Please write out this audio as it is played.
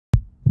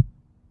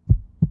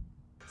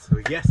So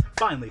yes,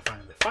 finally.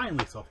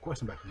 So of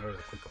course I'm back with another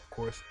quick, of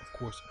course,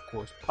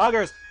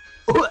 poggers.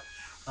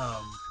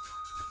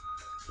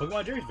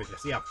 Pokemon Journeys video.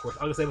 So yeah, of course,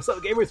 I'll just say what's up,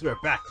 gamers. We're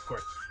back, of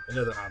course.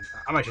 Another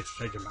I might just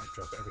change my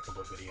intro for every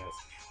couple of videos.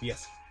 But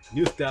yes,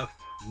 new stuff,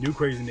 new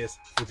craziness,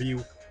 review.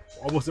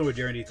 We're almost done with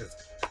Journeys. It's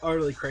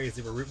utterly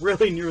crazy. We're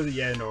really near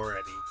the end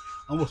already.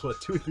 Almost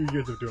 2-3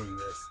 years of doing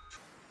this.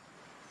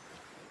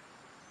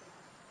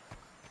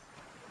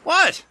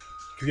 What?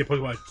 Because yeah,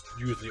 Pokemon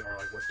usually are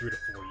like 3 to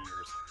 4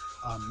 years.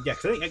 Yeah,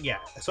 because I think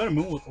Sun and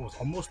Moon was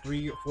almost 4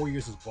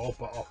 years as well,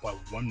 but off by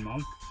 1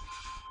 month.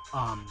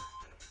 I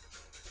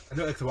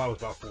know XY was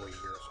about 4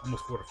 years,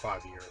 almost 4 to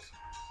 5 years.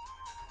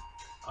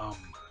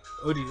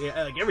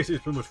 Like every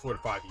series pretty much 4 to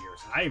 5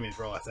 years, and I didn't even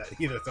realize that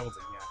either. So I was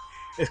like,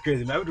 yeah, it's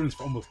crazy. Man, I've been doing this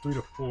for almost 3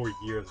 to 4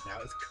 years now.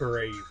 It's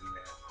crazy,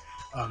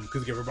 man.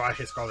 Because again, everybody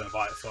hit Scarlet and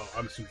Violet, so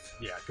I'm assuming,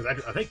 yeah. Because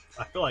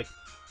I feel like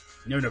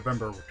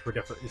November we're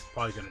definitely is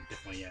probably going to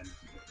definitely end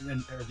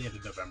at the end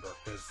of November.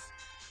 Because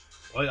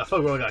I feel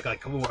like we only got like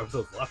a couple more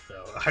episodes left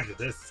though. After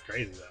this, it's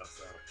crazy though.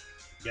 So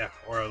yeah,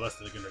 or unless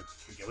they're gonna,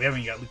 we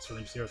haven't got leaks for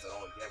the series at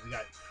all. Yeah, we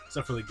got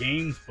stuff for the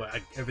games,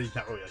 but everything's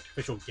not really like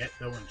official yet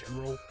though in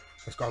general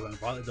for Scarlet and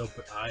Violet though.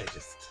 But I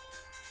just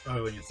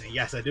really insane.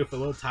 Yes, I do feel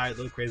a little tired, a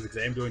little crazy because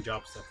I am doing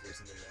job stuff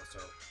recently though.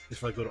 So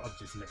just for like little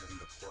updates and everything,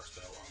 of course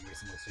though.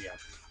 Recently, so yeah.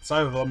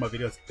 Sorry if all my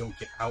videos don't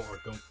get out or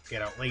don't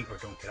get out late or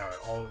don't get out at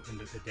all in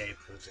the day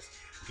because just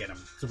again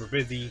I'm super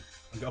busy.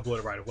 I'm gonna upload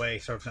it right away.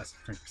 Sorry if it's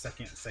not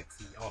second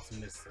sexy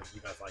awesomeness if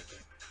you guys like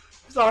it.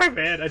 Sorry,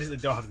 man. I just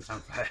don't have the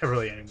time for that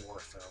really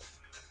anymore. So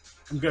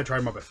I'm gonna try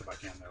my best if I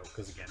can, though.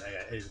 Because again, I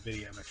gotta edit the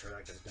video, make sure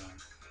that gets done.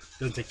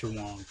 Doesn't take too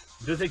long.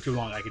 If it doesn't take too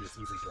long, I can just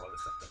easily do all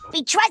this stuff. Though.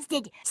 Be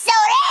trusted. So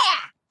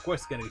there. Of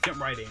course, gonna jump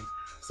right in.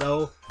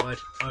 So much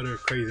utter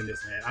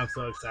craziness, man. I'm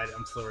so excited.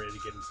 I'm so ready to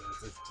get into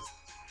this. It's just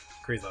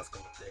crazy last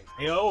couple of days.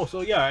 Hey, oh,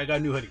 so yeah, I got a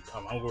new hoodie.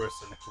 I'll wear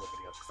this in the next couple of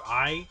videos because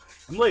I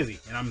am lazy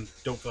and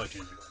don't feel like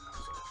changing right now. So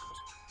of course,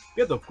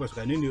 yeah, though, of course, we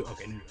got new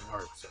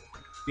art. So.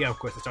 Yeah, of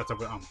course, it starts off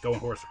with Going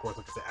Horse, of course,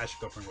 like I said, Ash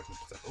Girlfriend, which is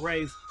for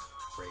Ways.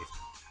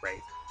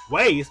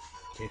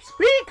 Can't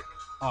speak!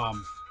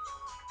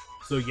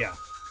 So yeah,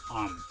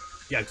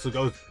 so it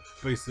goes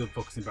basically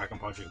focusing back on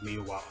Project Me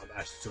while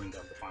Ash is doing the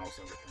finals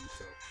and everything.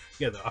 So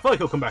yeah, though, I feel like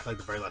he'll come back like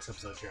the very last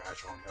episode here,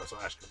 Ash on there, so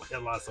Ash can hit a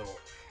lot, so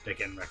they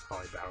can Rex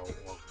probably battle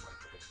or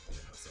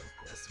so of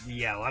course. But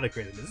yeah, a lot of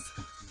craziness.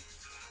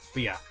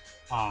 But yeah,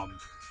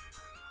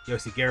 you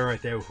see Gary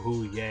right there,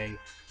 who, yay.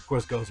 Of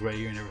course, Ghost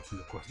Radio and everything,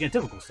 of course. Again,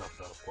 typical stuff,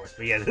 though, of course.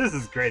 But yeah, this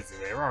is crazy,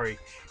 man. We're already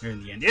near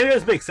the end. It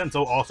does make sense,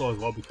 also, as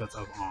well, because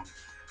of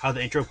how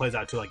the intro plays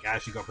out, too. Like,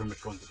 Ash, you go pretty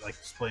much going, like,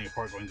 splitting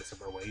apart, going to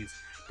separate ways.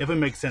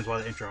 Definitely makes sense why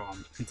the intro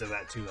hints at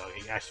that, too.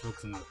 Like, Ash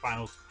focusing on the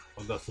finals,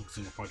 while Ghost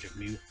focusing on Project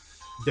Mew.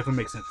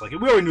 Definitely makes sense. Like, we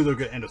already knew they were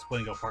going to end up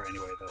splitting apart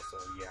anyway, though, so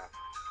yeah.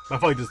 But I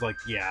feel like just, like,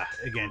 yeah,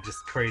 again,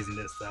 just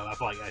craziness, though. I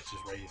feel like Ash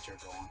just ready to cheer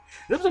going.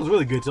 This episode's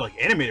really good, too. Like,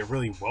 animated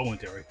really well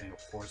into everything,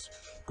 of course.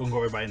 Going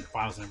everybody in the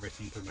finals and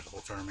everything, pretty much the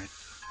whole tournament.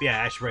 But yeah,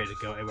 Ash ready to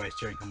go. Everybody's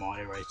cheering. Come on,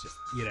 everybody's just,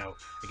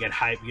 again,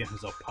 hype, getting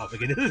himself pumped.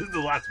 Again, this is the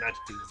last match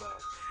too, so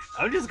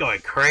I'm just going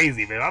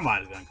crazy, man. My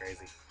mind is going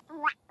crazy.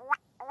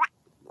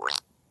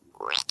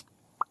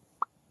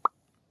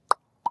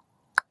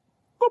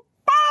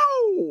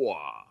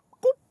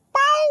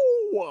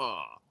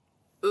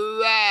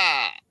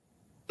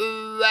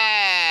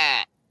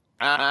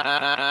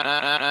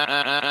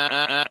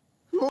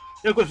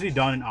 Of course, we see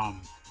Dawn and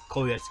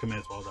Chloe has to come in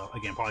as well, though.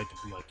 Again, probably to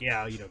be like,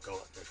 yeah, go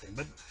like everything.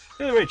 But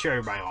they're ready to cheer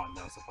everybody on,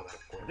 though, stuff like that,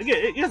 of course.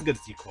 Again, it's good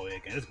to see Chloe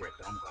again. It's great,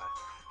 though. I'm glad.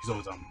 She's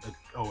always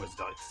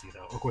delight to see,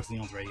 though. Of course,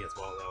 Leon's ready as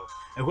well, though.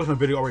 And of course, my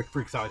video already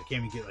freaks out. I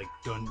can't even get, like,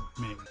 done.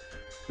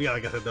 But yeah,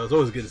 like I said, though, it's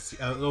always good to see.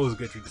 Always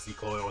good to see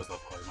Chloe. I always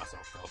love Chloe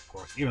myself, though, of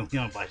course. Even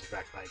Leon flashes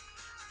back, like,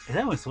 is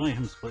that when Selena and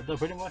him split, though,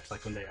 pretty much?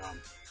 Like, when they, I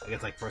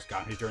guess, like, first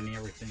got on his journey and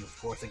everything, of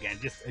course. Again,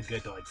 just a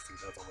good to, like, see.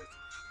 That's always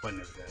fun,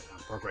 the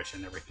progression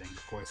and everything,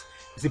 of course.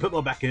 You see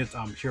Pitbull back in its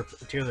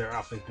cheerleader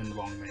outfit. It's been a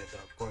long minute, though,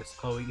 of course.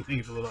 Chloe, you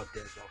think it's a little up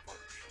there as well.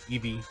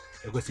 Eevee,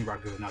 of course,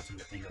 Rocket was not doing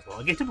a thing as well.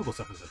 Again, typical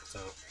stuff this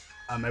episode.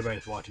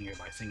 Everybody's watching,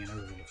 everybody's singing,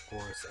 everything, of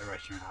course.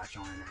 Everybody's cheering Ash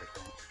on and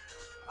everything.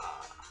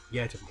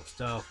 Yeah, typical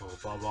stuff.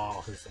 Blah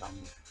blah. His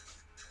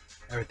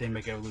everything,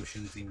 Mega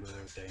Evolution, scene with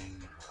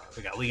everything.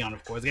 We got Leon,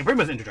 of course. Again, pretty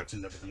much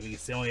introductions and everything. We can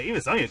see even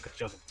Sonya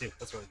shows up too.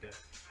 That's really good.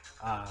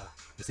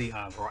 You see,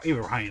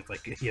 even Ryan's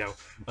like,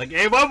 like,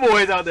 hey, my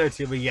boy's out there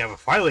too. But yeah, we're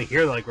finally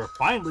here. Like, we're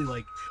finally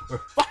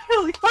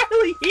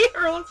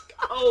here. Let's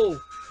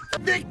go.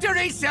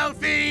 Victory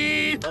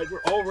selfie! Like,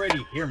 we're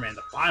already here, man.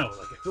 The finals.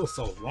 Like, it feels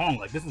so long.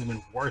 Like, this has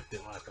been worth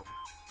it. Like, a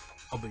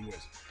couple of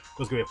years.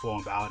 It's gonna be a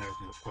full-on battle and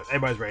everything. Of course,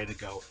 everybody's ready to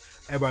go.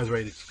 Everybody's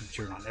ready to keep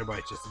cheering on.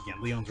 Everybody's just,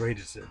 again, Leon's ready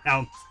to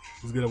announce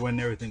he's gonna win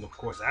everything. Of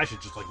course, Ash is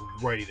just like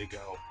ready to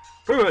go.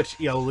 Pretty much,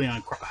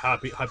 Leon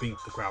hyping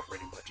up the crowd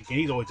pretty much. Again,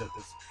 he's always done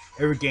this.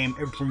 Every game,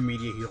 every form of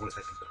media, he's always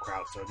hyping up the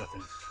crowd. So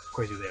nothing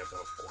crazy there, though.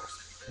 Of course.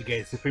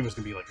 Again, it's pretty much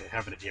gonna be like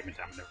having a jamming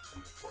time and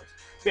everything. Of course.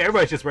 But yeah,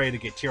 everybody's just ready to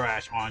get cheer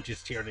Ash on,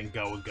 just cheer and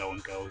go and go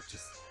and go.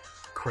 Just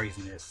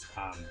craziness,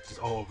 just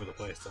all over the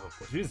place. So of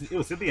course, it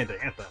was Cynthia and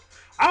Diantha.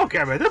 I don't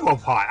care, man. They're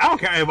both hot. I don't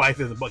care what anybody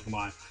says in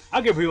Pokemon. I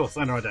don't care if people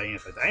slander on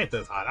Diantha.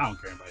 Diantha's hot. I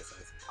don't care what anybody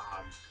says.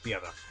 Yeah,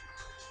 though.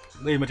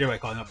 Pretty much everybody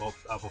calling up both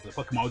the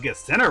Pokemon. We get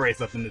center race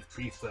up in this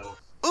piece, so.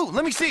 Ooh,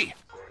 let me see.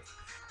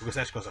 Of course,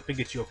 Ash goes up.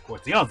 Pikachu, of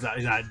course. Leon's not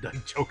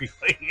like, joking.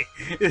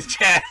 It's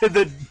Chad,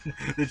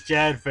 the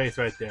Chad face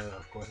right there,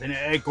 of course. And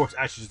of course,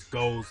 Ash just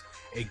goes.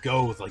 It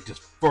goes like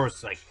just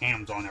first like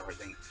hams on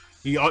everything.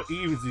 He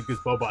easily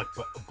gets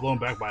blown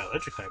back by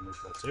electric type moves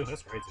though too.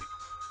 That's crazy.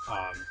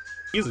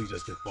 Easily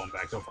just gets blown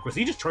back though. Of course,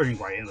 he's just charging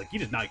right in. Like he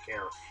does not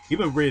care. He's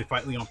been ready to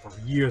fight Leon for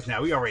years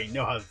now. We already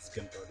know how this is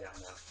gonna go down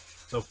now.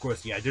 So of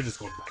course, yeah, they're just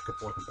going back and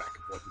forth and back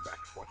and forth and back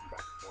and forth and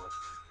back and forth.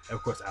 And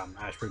of course,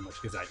 Ash pretty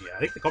much gets the idea. I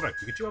think they call back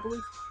Pikachu, I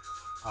believe.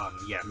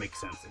 Yeah, it makes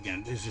sense.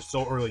 Again, it's just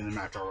so early in the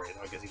match already.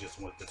 I guess he just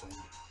wanted this one.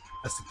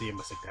 A Cynthia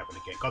mistake to happen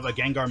again. Cause like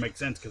Gengar makes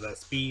sense because that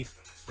speed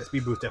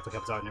boost definitely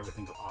helps out and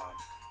everything.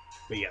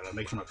 But yeah, that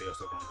makes sure my video's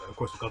still going good. Of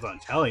course, it goes on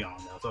Teleon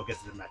though, so it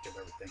gets to the match of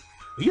everything.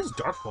 But he uses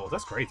Dark Pulse.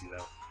 That's crazy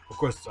though. Of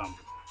course,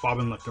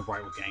 bobbing left and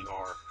right with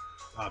Gengar.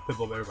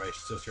 Piplup, everybody's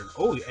still sure.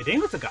 Oh, Dane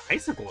looks like an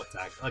icicle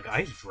attack, like an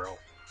ice drill,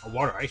 a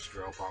water ice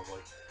drill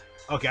probably.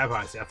 Okay, I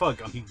probably see. I feel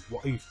like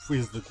he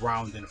freezes the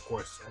ground, and of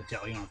course,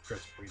 Teleon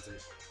tries to freeze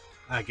it.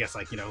 I guess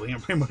like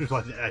pretty much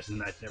like the Ash's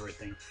match and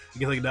everything. You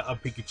get like a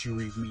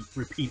Pikachu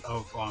repeat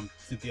of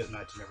Cynthia's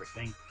match and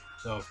everything.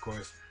 So of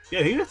course,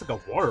 yeah, he gets like a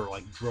water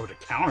like drill to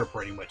counter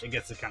pretty much. It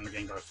gets to counter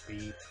Gengar's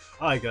speed.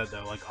 I like that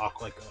though, like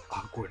an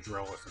aqua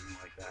drill or something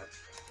like that.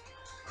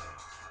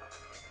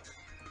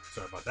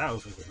 Sorry about that. I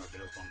was thinking my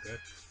video's going good.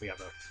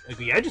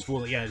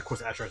 But yeah, of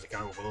course Ash tries to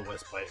counter with a little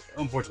West, but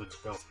unfortunately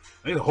just fails.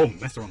 I think the whole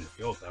mess around the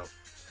field though.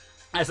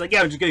 I was like,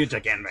 yeah, I'm just gonna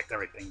get Gigantamax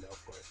everything though,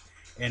 of course.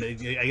 And I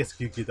guess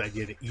you get the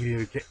idea to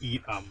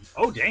eat.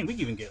 Oh dang, we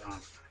can even get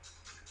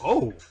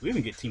we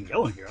even get Team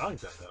Yellow in here. I like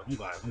that though. I'm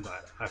glad.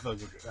 I feel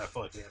like we had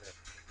to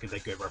get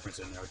that good reference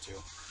in there too.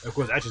 And of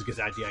course, Ash just gets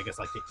the idea. I guess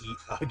like to eat,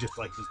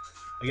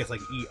 eat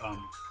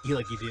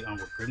like he did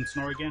with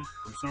Grimmsnarl again.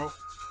 Grimmsnarl.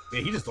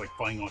 Yeah, he just like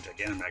fighting on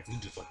Gigantamax. He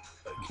just like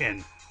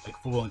again like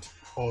full into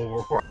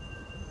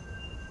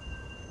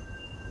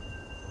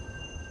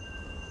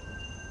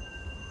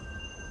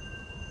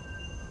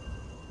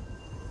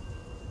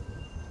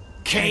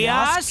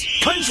Chaos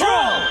Control!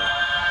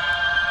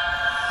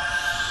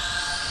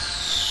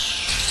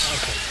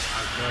 Okay, I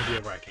have no idea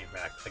where I came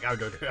back. Like, I would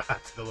go to a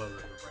little bit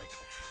of a break.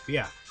 But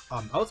yeah,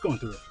 I was going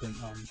through it. Then,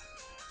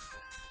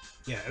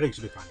 yeah, I think it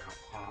should be fine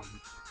now.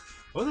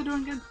 What was I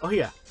doing again? Oh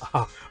yeah,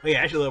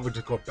 actually, we're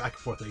just going back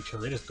and forth with each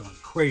other. They're just going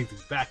crazy,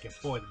 back and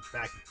forth,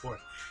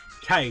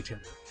 tie each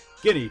other,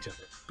 get each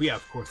other. But yeah,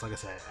 of course, like I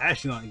said,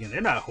 Ashley, again, they're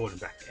not holding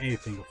back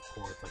anything, of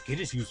course. Like, it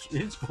just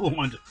full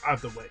on just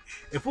out the way.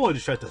 It full on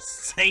just tried to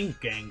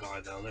sink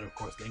Gengar, though. Then, of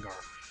course, Gengar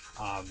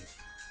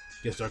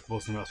gets Dark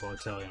Pulse and else while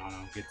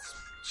Teleon gets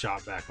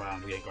shot back by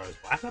Gengar's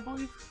blast, I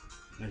believe.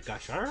 And it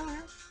got shot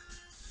earlier?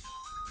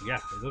 Yeah,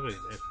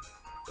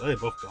 they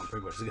both gone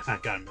pretty much.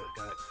 Got him.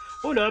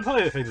 Oh no, it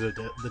probably affected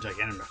the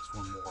Gigantamax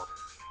one more.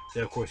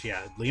 Then, of course,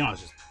 yeah,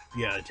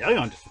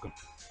 Teleon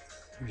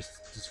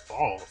just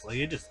falls. Like,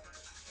 it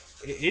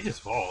just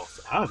falls.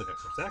 I don't think I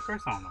cursed that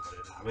curse. I don't know what it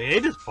is. I mean,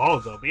 it just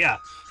falls though. But yeah,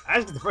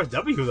 as the first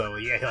W though,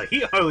 yeah, like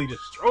he utterly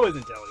destroys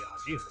Inteleon.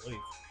 Jeez Louise.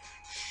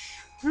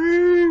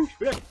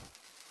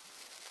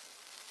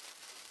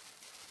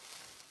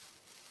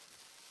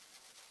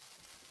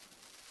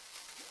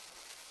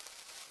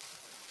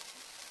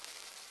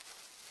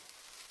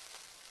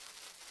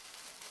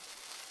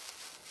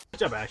 Good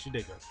job, Ash. You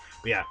did good.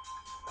 But yeah,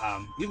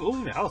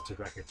 even Alistair's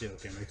back here too.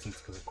 Okay, makes sense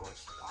because of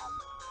course,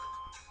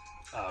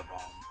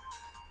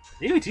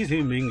 the EVT's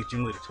even being a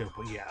gym leader too,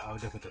 but yeah,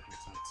 definitely does make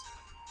sense.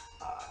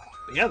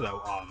 But yeah,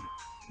 though,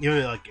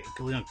 even like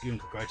Leon even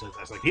congratulates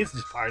us. Like he's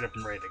just fired up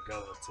and ready to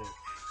go too.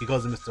 He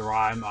goes to Mr.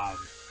 Rhyme.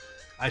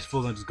 Ice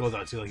Full just goes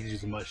out too, like he's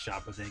using Mud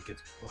Shot, but then it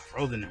gets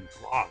frozen and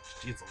blocked.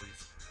 Jeez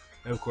Louise.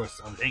 And of course,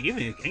 dang,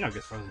 even Gengar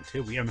gets frozen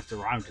too. But yeah,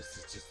 Mr. Rhyme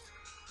just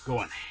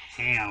going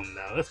ham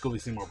though. Let's go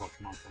see more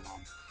Pokemon from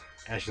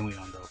Ash and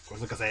Leon though. Of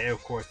course, like I say,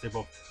 of course they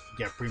both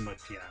pretty much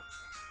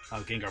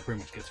Gengar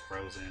pretty much gets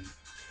frozen.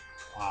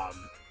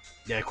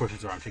 Yeah, of course,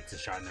 Mr. Rhyme takes a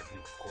shot and everything,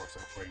 of course, so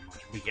pretty much.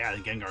 But yeah,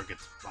 then Gengar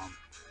gets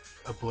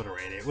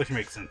obliterated, which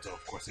makes sense, though,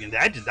 of course. Again,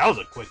 that was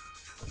a quick,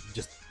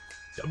 just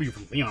W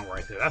from Leon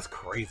right there. That's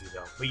crazy,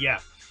 though. But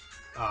yeah,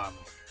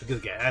 because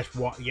again, Ash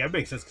won. Yeah, it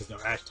makes sense because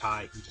Ash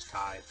tied. He just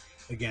tied.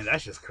 Again,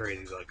 that's just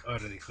crazy. Like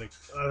utterly quick.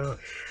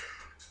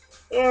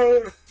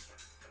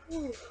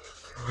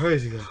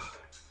 Crazy though.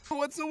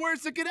 What's the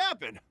worst that could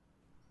happen?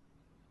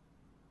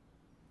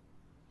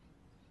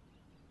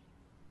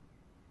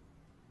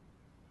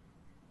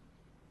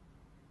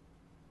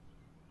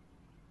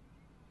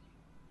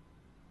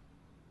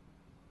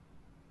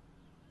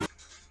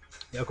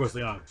 Yeah, of course,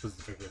 Leon was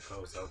the figure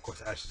pose, so of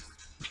course, Ash is,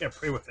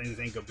 pretty much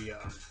anything could be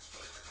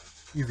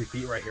easy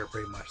feat right here,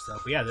 pretty much. So,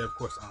 but yeah, then of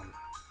course, sorry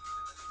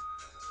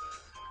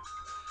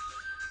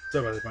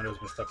about this, my nose has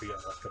been stuffy the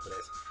last couple of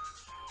days.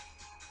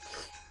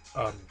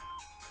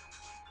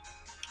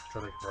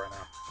 trying to think for right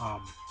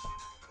now.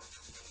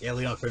 Yeah,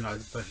 Leon's probably not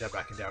putting that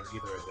back down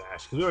either as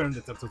Ash. Because we were in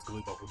this episode's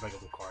going to leave off with Mega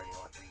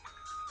Lucario, I think.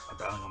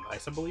 Battling on the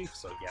ice, I believe.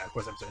 So yeah, of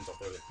course, episode ends off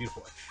there. It's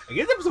beautiful.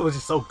 Again, this episode was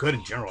just so good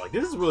in general. Like,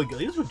 this is really good.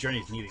 This is what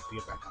Journey's needed to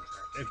get back on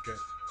track. It's good.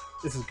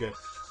 This is good.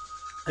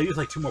 I think there's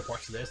like 2 more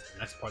parts to this. The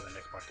next part, the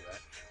next part to that.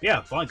 But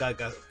yeah, finally glad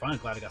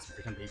I got some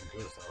freaking baby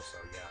good stuff. So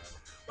yeah,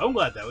 but I'm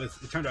glad though. It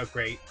turned out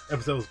great.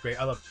 Episode was great.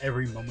 I love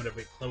every moment of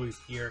it. Chloe's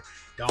here.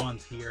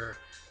 Dawn's here.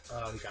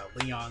 We got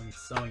Leon,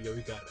 Sonya.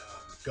 We got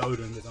Go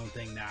doing his own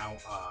thing now.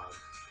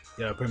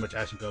 You know, pretty much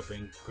Ash and Go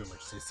being pretty much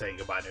just saying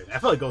goodbye to everything. I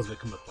feel like Go's gonna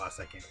come up last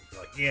second and be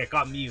like, yeah,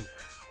 got Mew.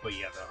 But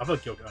yeah, though, I feel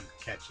like you'll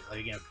catch it. Like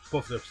again,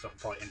 both of those stuff will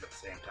probably end up at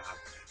the same time.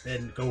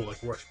 Then Go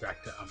like rush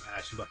back to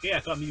Ash and be like, yeah, I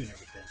got Mew and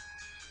everything.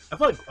 I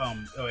feel like I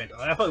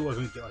feel like we're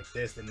gonna get like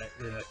this, and then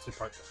that's 2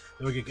 parts.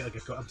 Then we're gonna get like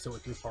an episode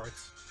with 3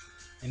 parts.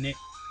 And then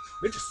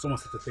there's just so much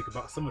stuff to think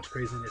about, so much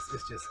craziness.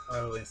 It's just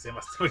insane.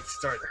 My stomach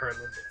started to hurt a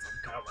little bit, so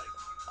I'm kind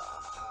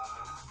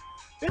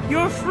of like,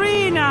 You're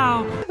free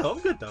now. I'm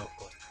good though, of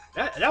course.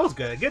 That was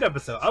good. A good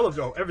episode. I loved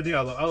everything. I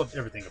loved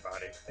everything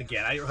about it.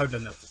 Again, I have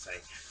nothing else to say.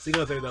 See you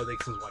guys later though.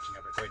 Thanks for watching.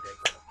 Have a great day.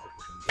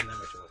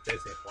 Stay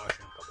safe,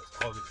 watching,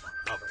 all these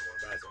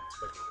guys.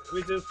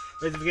 We do.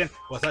 Raise it again.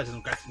 What's that?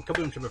 Just guys,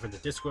 couple of them from the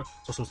Discord.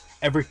 Socials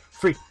every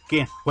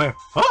freaking where.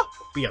 Huh?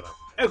 But yeah, though.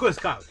 And of course,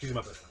 Kyle. Keep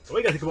my best friend. So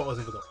we gotta think about what's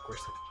in for the of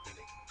course.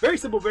 Very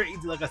simple, very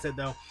easy. Like I said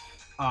though.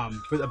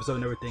 For the episode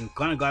and everything.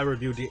 Glad I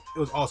reviewed it. It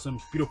was awesome,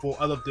 beautiful.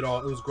 I loved it all.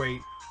 It was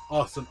great.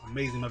 Awesome,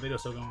 amazing. My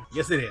video's still going.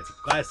 Yes, it is.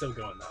 Glad it's still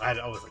going though. I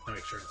always like to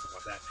make sure and stuff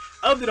like that.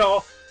 I loved it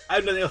all. I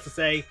have nothing else to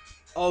say.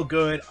 All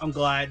good. I'm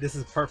glad. This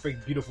is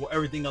perfect, beautiful.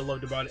 Everything I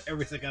loved about it.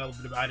 Every second I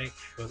loved about it.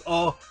 It was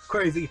all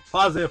crazy,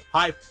 positive,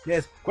 hype.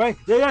 Yes, great.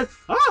 Yes.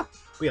 Ah.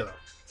 But yeah, though.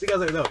 See you guys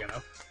later though, you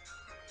know.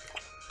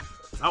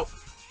 Out.